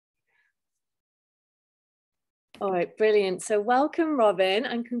All right, brilliant. So welcome, Robyn,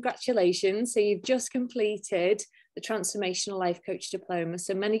 and congratulations. So you've just completed the Transformational Life Coach Diploma.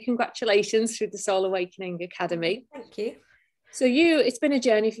 So many congratulations through the Soul Awakening Academy. Thank you. So it's been a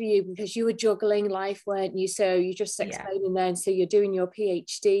journey for you because you were juggling life, weren't you? So you just explaining then, so you're doing your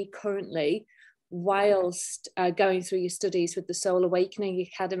PhD currently whilst going through your studies with the Soul Awakening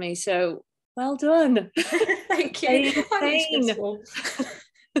Academy. So well done. Thank you.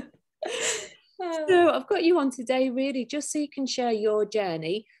 So I've got you on today really just so you can share your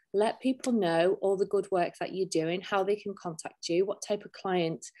journey, let people know all the good work that you're doing, how they can contact you, what type of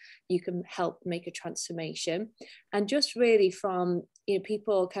client you can help make a transformation, and just really from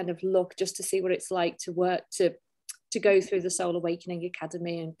people kind of look just to see what it's like to work to go through the Soul Awakening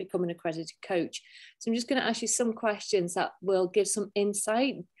Academy and become an accredited coach. So I'm just going to ask you some questions that will give some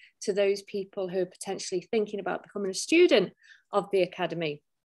insight to those people who are potentially thinking about becoming a student of the Academy.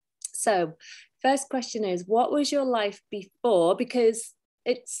 So first question is, what was your life before? Because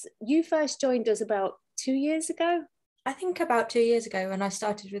you first joined us about 2 years ago. I think about 2 years ago when I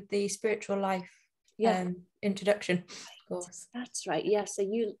started with the spiritual life introduction course. That's right. Yeah. So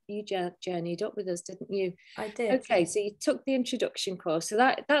you journeyed up with us, didn't you? I did. Okay. So you took the introduction course. So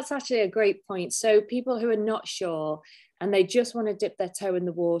that's actually a great point. So people who are not sure and they just want to dip their toe in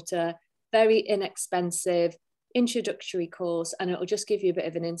the water, very inexpensive introductory course, and it'll just give you a bit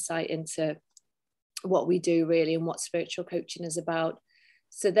of an insight into what we do really and what spiritual coaching is about.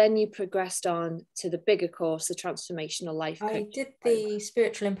 So then you progressed on to the bigger course, the Transformational Life Coaching. I did the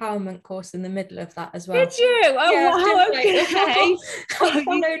spiritual empowerment course in the middle of that as well. Did you? Oh, yeah, wow, okay. I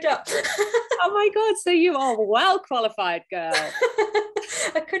followed up. Oh my God, so you are well qualified, girl.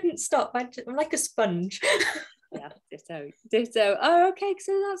 I couldn't stop. I'm like a sponge. Yeah, ditto. Oh, okay,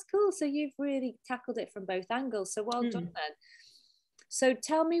 so that's cool. So you've really tackled it from both angles. So well done then. So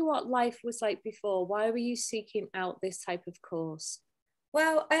tell me what life was like before. Why were you seeking out this type of course?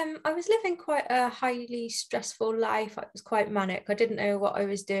 Well, I was living quite a highly stressful life. I was quite manic. I didn't know what I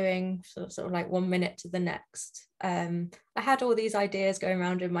was doing, sort of like 1 minute to the next. I had all these ideas going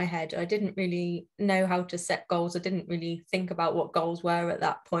around in my head. I didn't really know how to set goals. I didn't really think about what goals were at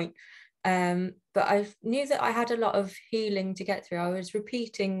that point. But I knew that I had a lot of healing to get through. I was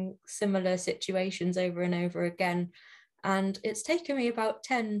repeating similar situations over and over again. And it's taken me about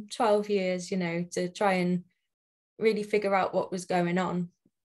 10, 12 years, to try and really figure out what was going on.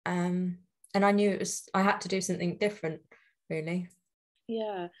 And I knew I had to do something different, really.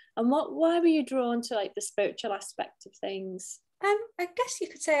 Yeah. And why were you drawn to like the spiritual aspect of things? I guess you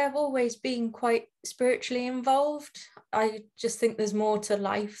could say I've always been quite spiritually involved. I just think there's more to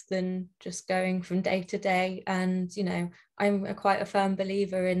life than just going from day to day. And, I'm quite a firm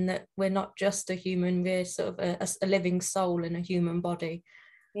believer in that we're not just a human, we're sort of a living soul in a human body.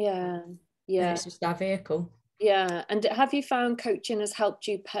 Yeah. And it's just our vehicle. Yeah. And have you found coaching has helped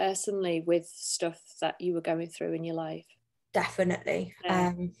you personally with stuff that you were going through in your life? Definitely.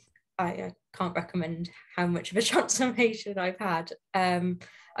 Yeah. I can't recommend how much of a transformation I've had.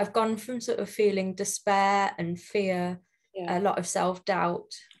 I've gone from sort of feeling despair and fear, a lot of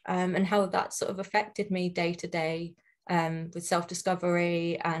self-doubt, and how that sort of affected me day to day with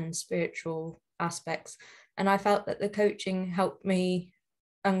self-discovery and spiritual aspects. And I felt that the coaching helped me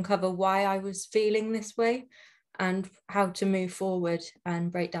uncover why I was feeling this way and how to move forward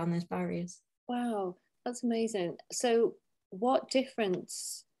and break down those barriers. Wow, that's amazing. So what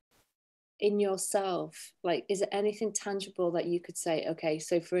difference in yourself, like, is there anything tangible that you could say, okay,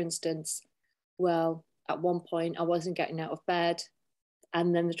 so for instance, well, at one point I wasn't getting out of bed,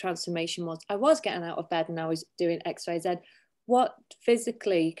 and then the transformation was I was getting out of bed and I was doing X, Y, Z. What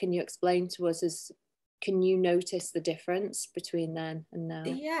physically can you explain to us can you notice the difference between then and now?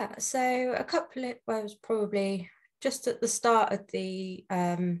 Yeah, so it was probably just at the start of the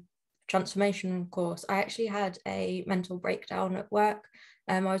transformation course. I actually had a mental breakdown at work.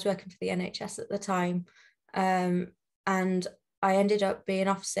 I was working for the NHS at the time, and I ended up being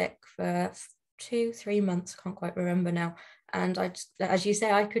off sick for 2-3 months, I can't quite remember now. And I just, as you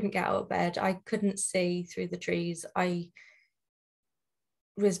say, I couldn't get out of bed. I couldn't see through the trees. I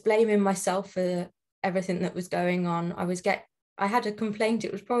was blaming myself for everything that was going on. I had a complaint.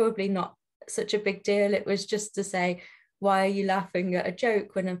 It was probably not such a big deal. It was just to say, why are you laughing at a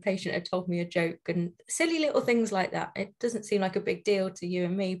joke when a patient had told me a joke, and silly little things like that. It doesn't seem like a big deal to you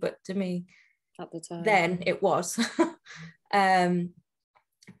and me, but to me at the time, then it was. And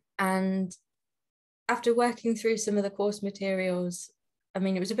after working through some of the course materials, I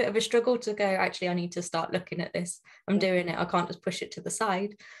mean, it was a bit of a struggle to go, actually, I need to start looking at this. I'm doing it. I can't just push it to the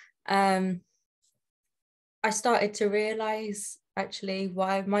side. I started to realize actually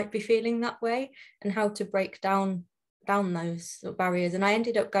why I might be feeling that way and how to break down those sort of barriers. And I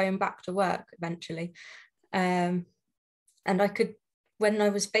ended up going back to work eventually. And I could, when I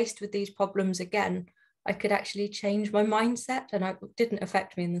was faced with these problems again, I could actually change my mindset, and it didn't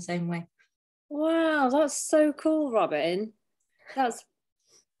affect me in the same way. Wow, that's so cool, Robyn.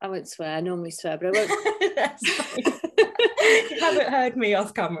 I won't swear, I normally swear, but I won't. You haven't heard me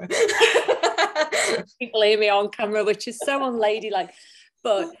off camera. People hear me on camera, which is so unladylike,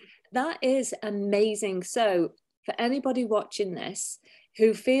 but that is amazing. So for anybody watching this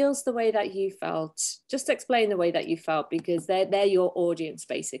who feels the way that you felt, just explain the way that you felt, because they're your audience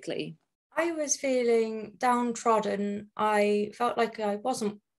basically. I was feeling downtrodden. I felt like I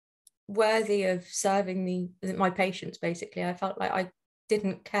wasn't worthy of serving my patients, basically. I felt like I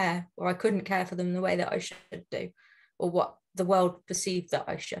didn't care, or I couldn't care for them the way that I should do, or what the world perceived that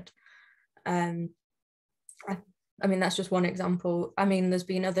I should. I mean, that's just one example. I mean, there's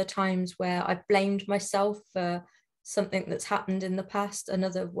been other times where I blamed myself for something that's happened in the past.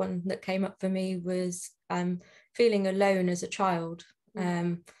 Another one that came up for me was feeling alone as a child.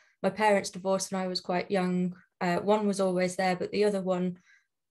 My parents divorced when I was quite young. One was always there, but the other one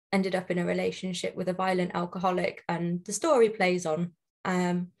ended up in a relationship with a violent alcoholic, and the story plays on.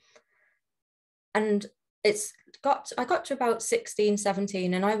 And I got to about 16,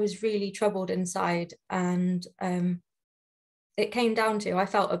 17, and I was really troubled inside. And it came down to, I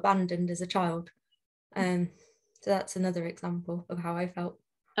felt abandoned as a child. So that's another example of how I felt.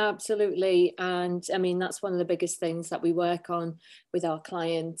 Absolutely. And I mean, that's one of the biggest things that we work on with our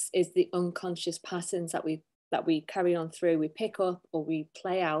clients, is the unconscious patterns that we carry on through, we pick up or we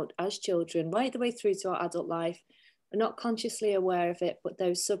play out as children right the way through to our adult life. We're not consciously aware of it, but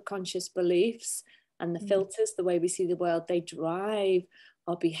those subconscious beliefs and the filters, the way we see the world, they drive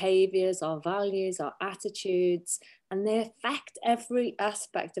our behaviors, our values, our attitudes, and they affect every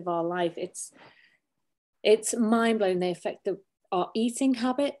aspect of our life. It's mind-blowing. They affect our eating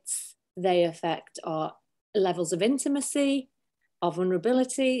habits, they affect our levels of intimacy, our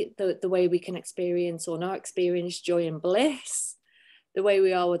vulnerability, the way we can experience or not experience joy and bliss, the way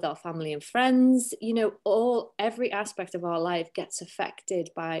we are with our family and friends. You know, every aspect of our life gets affected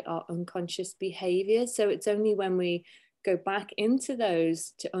by our unconscious behaviors. So it's only when we go back into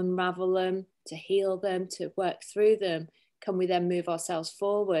those to unravel them, to heal them, to work through them, can we then move ourselves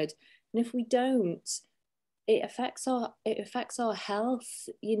forward. And if we don't, it affects our health.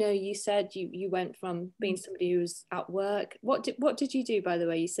 You know, you said you went from being somebody who was at work. What did you do, by the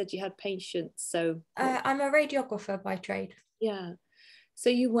way? You said you had patients. So I'm a radiographer by trade. Yeah. So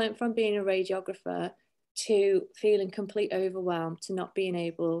you went from being a radiographer to feeling complete overwhelmed, to not being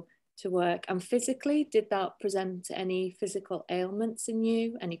able to work. And physically, did that present any physical ailments in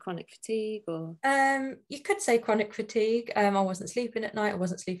you? Any chronic fatigue or? You could say chronic fatigue. I wasn't sleeping at night. I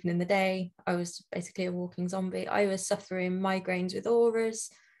wasn't sleeping in the day. I was basically a walking zombie. I was suffering migraines with auras.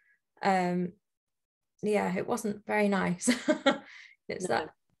 Yeah, it wasn't very nice. It's that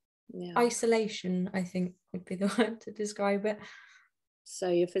isolation, I think, would be the word to describe it. So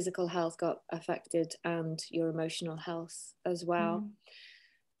your physical health got affected and your emotional health as well.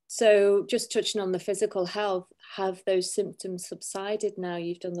 So just touching on the physical health, have those symptoms subsided now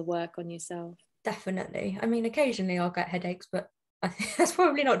you've done the work on yourself? Definitely. I mean, occasionally I'll get headaches, but I think that's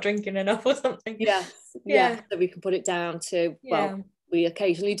probably not drinking enough or something. Yes. So we can put it down to, well, we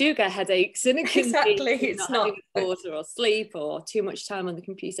occasionally do get headaches, and it can exactly. be It's not having water or sleep or too much time on the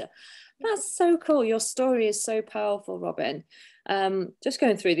computer. That's so cool. Your story is so powerful, Robyn. Just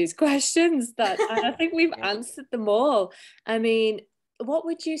going through these questions that I think we've answered them all. I mean, what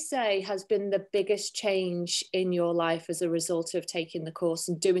would you say has been the biggest change in your life as a result of taking the course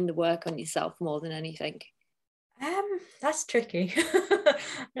and doing the work on yourself more than anything? That's tricky.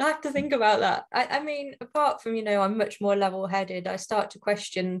 I'll have to think about that. I mean, apart from, you know, I'm much more level-headed. I start to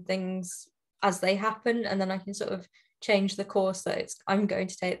question things as they happen, and then I can sort of change the course that I'm going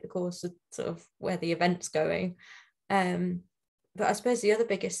to take the course of sort of where the event's going. But I suppose the other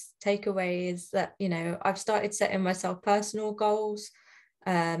biggest takeaway is that, you know, I've started setting myself personal goals,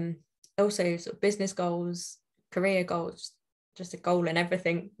 also sort of business goals, career goals, just a goal in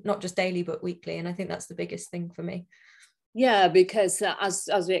everything, not just daily but weekly. And I think that's the biggest thing for me. Yeah, because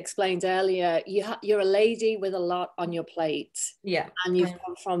as we explained earlier, you're a lady with a lot on your plate. Yeah. And you've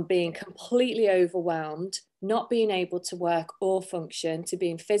gone from being completely overwhelmed, not being able to work or function, to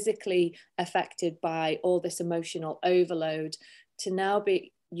being physically affected by all this emotional overload, to now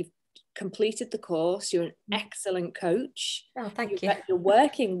you've completed the course, you're an excellent coach. Oh, thank you. You're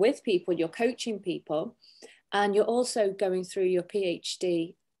working with people, you're coaching people, and you're also going through your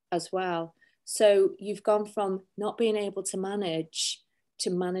PhD as well. So you've gone from not being able to manage to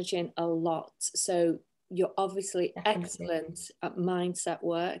managing a lot. So you're obviously excellent at mindset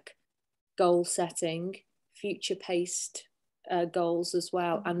work, goal setting, future paced goals as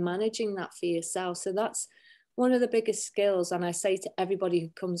well, and managing that for yourself. So that's one of the biggest skills. And I say to everybody who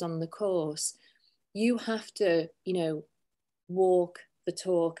comes on the course, you have to, you know, walk the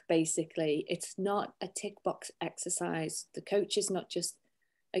talk. Basically, it's not a tick box exercise. The coach is not just,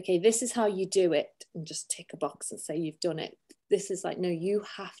 okay, this is how you do it, and just tick a box and say you've done it. This is like, no, you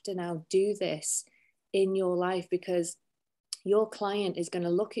have to now do this in your life, because your client is going to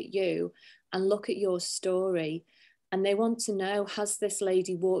look at you and look at your story, and they want to know, has this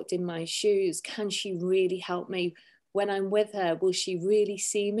lady walked in my shoes? Can she really help me? When I'm with her, will she really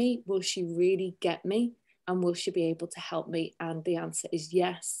see me? Will she really get me? And will she be able to help me? And the answer is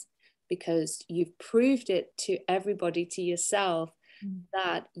yes, because you've proved it to everybody, to yourself,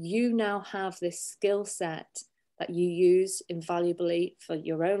 that you now have this skill set that you use invaluably for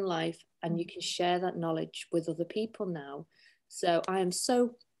your own life, and you can share that knowledge with other people now. So I am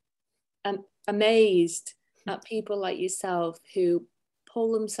so amazed at people like yourself who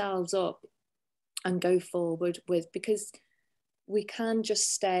pull themselves up and go forward with, because we can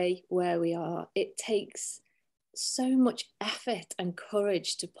just stay where we are. It takes so much effort and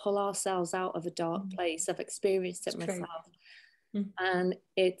courage to pull ourselves out of a dark place. I've experienced it myself. And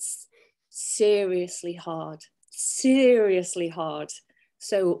it's seriously hard.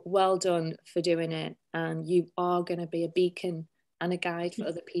 So well done for doing it. And you are going to be a beacon and a guide for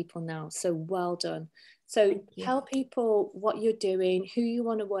other people now. So well done. So tell people what you're doing, who you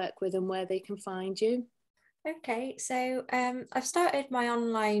want to work with, and where they can find you. Okay, so I've started my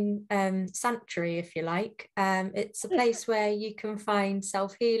online sanctuary, if you like. It's a place where you can find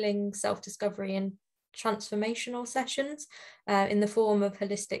self-healing, self-discovery and transformational sessions in the form of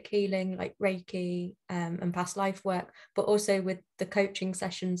holistic healing like Reiki and past life work, but also with the coaching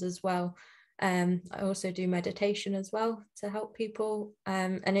sessions as well. I also do meditation as well to help people,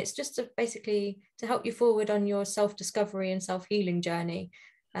 and it's just basically to help you forward on your self-discovery and self-healing journey,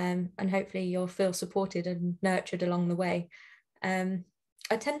 and hopefully you'll feel supported and nurtured along the way.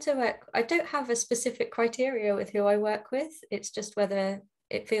 I tend to work, I don't have a specific criteria with who I work with, it's just whether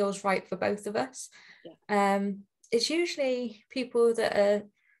it feels right for both of us. It's usually people that are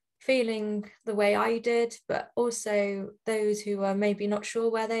feeling the way I did, but also those who are maybe not sure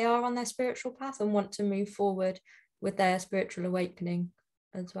where they are on their spiritual path and want to move forward with their spiritual awakening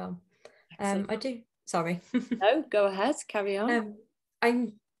as well. I do, sorry. No, go ahead, carry on. I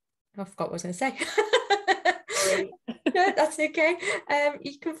forgot what I was going to say. No, that's okay.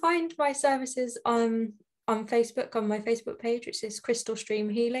 You can find my services on Facebook, on my Facebook page, which is Crystal Stream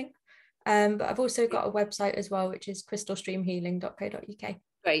Healing. But I've also got a website as well, which is crystalstreamhealing.co.uk.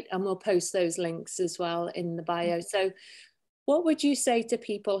 Great, and we'll post those links as well in the bio. So what would you say to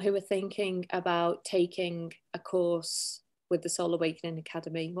people who are thinking about taking a course with the Soul Awakening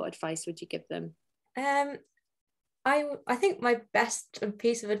Academy? What advice would you give them? I think my best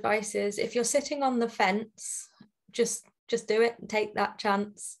piece of advice is, if you're sitting on the fence, just do it and take that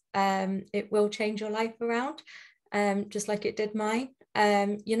chance. It will change your life around, just like it did mine.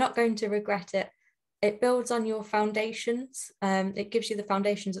 You're not going to regret it. It builds on your foundations. It gives you the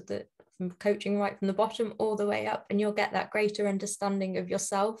foundations of from coaching right from the bottom all the way up, and you'll get that greater understanding of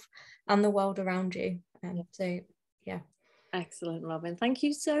yourself and the world around you. So yeah. Excellent, Robyn. Thank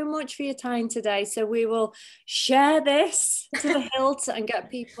you so much for your time today. So we will share this to the hilt and get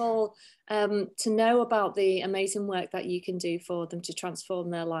people to know about the amazing work that you can do for them to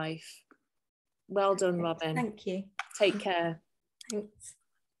transform their life. Well done, Robyn. Thank you. Take care. Thanks.